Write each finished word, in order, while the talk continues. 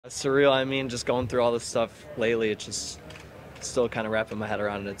Surreal. I mean, just going through all this stuff lately, it's just still kind of wrapping my head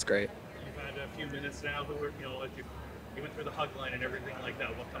around it. It's great. You've had a few minutes now, but as you went through the hug line and everything like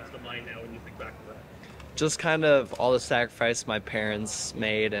that. What comes to mind now when you think back to that? Just kind of all the sacrifice my parents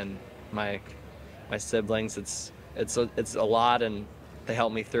made and my siblings. It's a lot, and they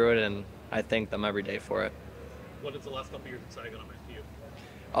helped me through it, and I thank them every day for it. What has the last couple years in Saginaw meant to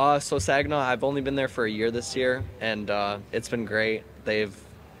you? So Saginaw, I've only been there for a year this year, and it's been great. They've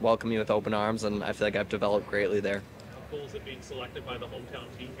welcomed me with open arms, and I feel like I've developed greatly there. How cool is it being selected by the hometown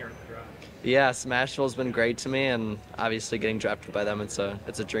team here in the draft? Yes, Nashville's been great to me, and obviously getting drafted by them, it's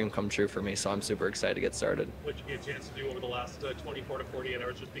a dream come true for me, so I'm super excited to get started. What did you get a chance to do over the last 24 to 48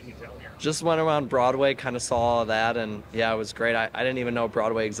 hours just being in town here? Just went around Broadway, kind of saw all of that, and yeah, it was great. I didn't even know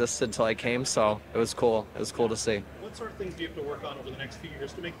Broadway existed until I came, so it was cool. It was cool to see. What sort of things do you have to work on over the next few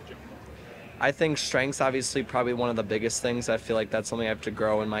years to make the jump? I think strength's obviously probably one of the biggest things. I feel like that's something I have to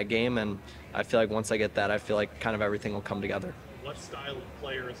grow in my game, and I feel like once I get that, I feel like kind of everything will come together. What style of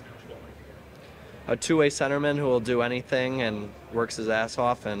player is Nashville like? A two-way centerman who will do anything and works his ass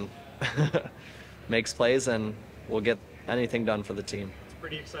off and makes plays and will get anything done for the team. It's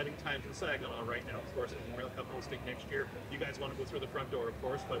pretty exciting times in Saginaw right now. Of course, the Memorial Cup hosting next year. You guys want to go through the front door, of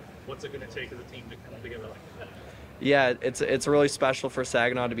course, but what's it going to take as a team to come together like that? Yeah, it's really special for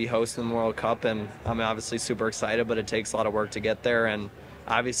Saginaw to be hosting the Memorial Cup, and I'm obviously super excited, but it takes a lot of work to get there, and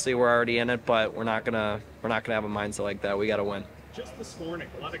obviously we're already in it, but we're not gonna have a mindset like that. We got to win. Just this morning,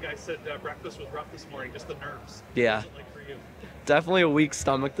 a lot of guys said breakfast was rough this morning, just the nerves. Yeah. What was it like for you? Definitely a weak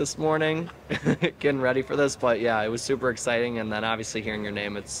stomach this morning, getting ready for this, but yeah, it was super exciting, and then obviously hearing your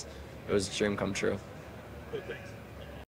name, it was a dream come true. Good, thanks.